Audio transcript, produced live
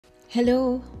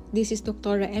Hello, this is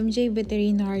Dr. MJ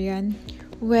Veterinarian.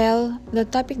 Well, the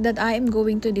topic that I am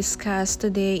going to discuss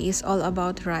today is all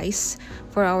about rice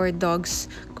for our dogs.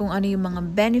 Kung ano yung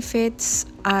mga benefits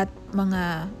at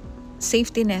mga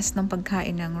safetiness ng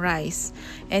pagkain ng rice.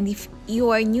 And if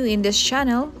you are new in this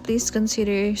channel, please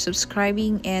consider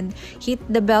subscribing and hit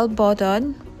the bell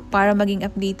button para maging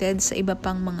updated sa iba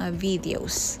pang mga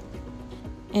videos.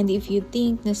 And if you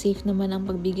think na safe naman ang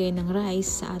pagbigay ng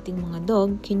rice sa ating mga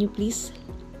dog, can you please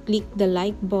click the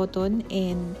like button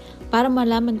and para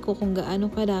malaman ko kung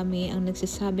gaano karami ang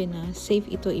nagsasabi na safe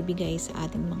ito ibigay sa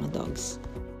ating mga dogs.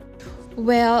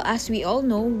 Well, as we all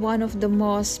know, one of the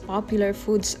most popular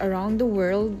foods around the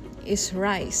world is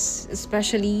rice,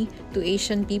 especially to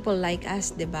Asian people like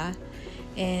us, diba?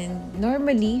 And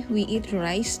normally, we eat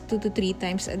rice 2 to 3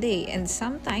 times a day and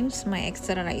sometimes may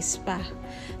extra rice pa.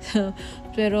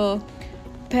 pero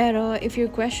if your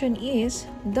question is,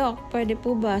 Doc, pwede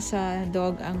po ba sa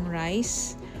dog ang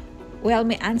rice? Well,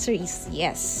 my answer is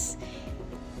yes.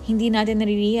 Hindi natin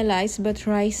nare-realize but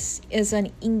rice is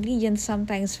an ingredient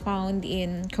sometimes found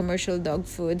in commercial dog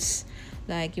foods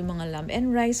like yung mga lamb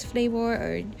and rice flavor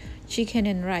or chicken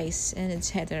and rice and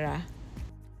etc.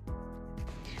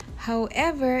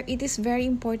 However, it is very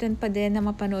important pa din na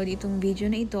mapanood itong video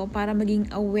na ito para maging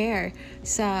aware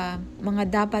sa mga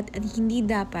dapat at hindi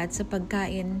dapat sa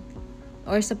pagkain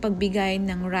or sa pagbigay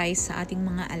ng rice sa ating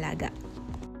mga alaga.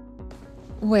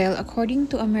 Well, according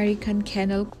to American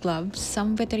Kennel Club,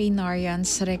 some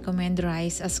veterinarians recommend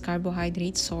rice as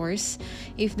carbohydrate source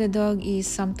if the dog is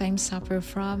sometimes suffer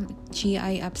from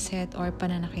GI upset or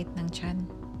pananakit ng tiyan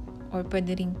or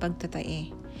pwede ring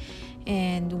pagtatae.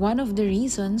 And one of the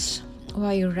reasons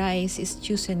why rice is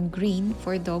chosen green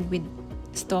for dog with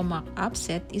stomach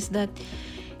upset is that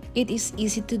it is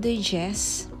easy to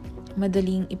digest,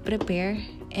 madaling i-prepare,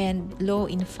 and low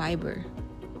in fiber.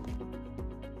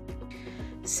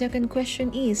 Second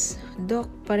question is, Doc,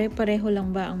 pare-pareho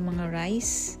lang ba ang mga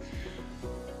rice?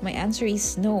 My answer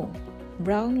is no.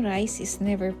 Brown rice is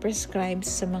never prescribed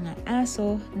sa mga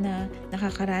aso na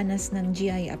nakakaranas ng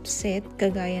GI upset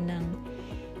kagaya ng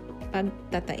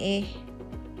pagtatae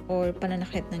or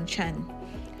pananakit ng tiyan.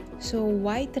 So,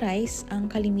 white rice ang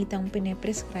kalimitang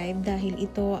pine-prescribe dahil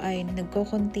ito ay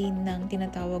nagko-contain ng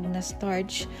tinatawag na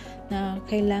starch na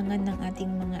kailangan ng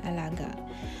ating mga alaga.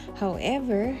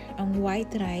 However, ang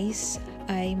white rice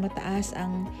ay mataas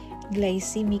ang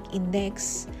glycemic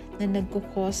index na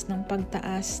nagkukos ng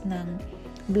pagtaas ng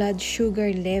blood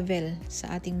sugar level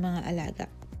sa ating mga alaga.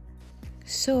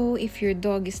 So, if your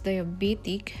dog is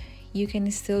diabetic, you can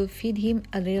still feed him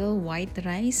a little white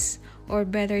rice or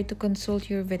better to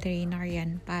consult your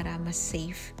veterinarian para mas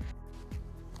safe.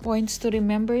 Points to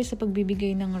remember sa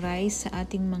pagbibigay ng rice sa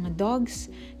ating mga dogs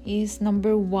is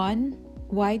number 1,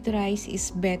 white rice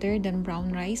is better than brown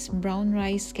rice. Brown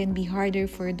rice can be harder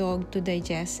for a dog to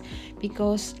digest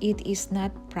because it is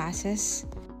not processed.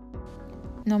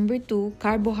 Number 2,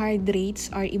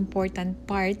 carbohydrates are important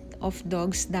part of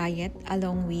dog's diet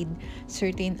along with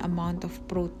certain amount of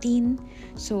protein.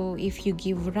 So if you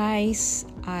give rice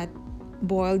at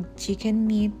boiled chicken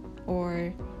meat or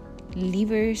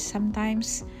liver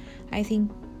sometimes, I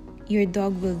think your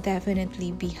dog will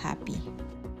definitely be happy.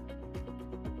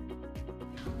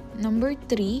 Number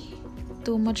 3,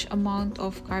 too much amount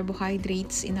of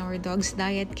carbohydrates in our dog's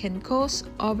diet can cause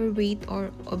overweight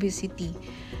or obesity.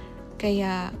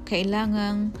 Kaya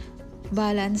kailangang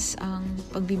balance ang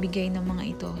pagbibigay ng mga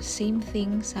ito. Same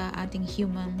thing sa ating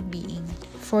human being.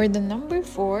 For the number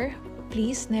 4,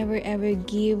 please never ever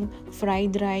give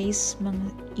fried rice,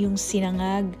 yung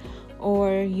sinangag,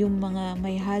 or yung mga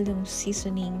may halong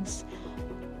seasonings.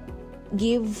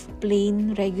 Give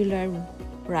plain regular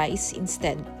rice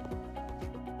instead.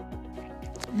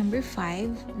 Number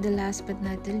 5, the last but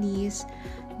not the least,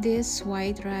 this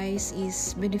white rice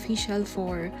is beneficial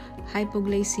for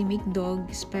hypoglycemic dog,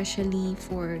 especially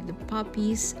for the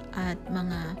puppies at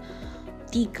mga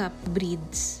teacup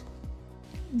breeds.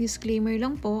 Disclaimer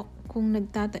lang po, kung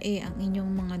nagtatae ang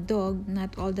inyong mga dog,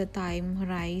 not all the time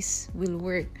rice will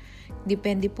work.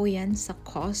 Depende po yan sa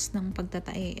cost ng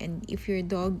pagtatae. And if your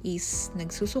dog is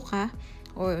nagsusuka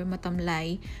or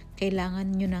matamlay,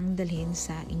 kailangan nyo nang dalhin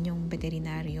sa inyong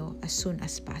veterinaryo as soon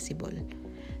as possible.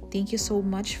 Thank you so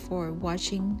much for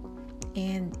watching,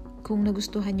 and kung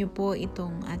nagustuhan nyo po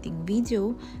itong ating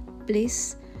video,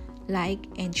 please like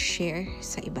and share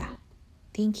sa iba.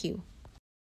 Thank you.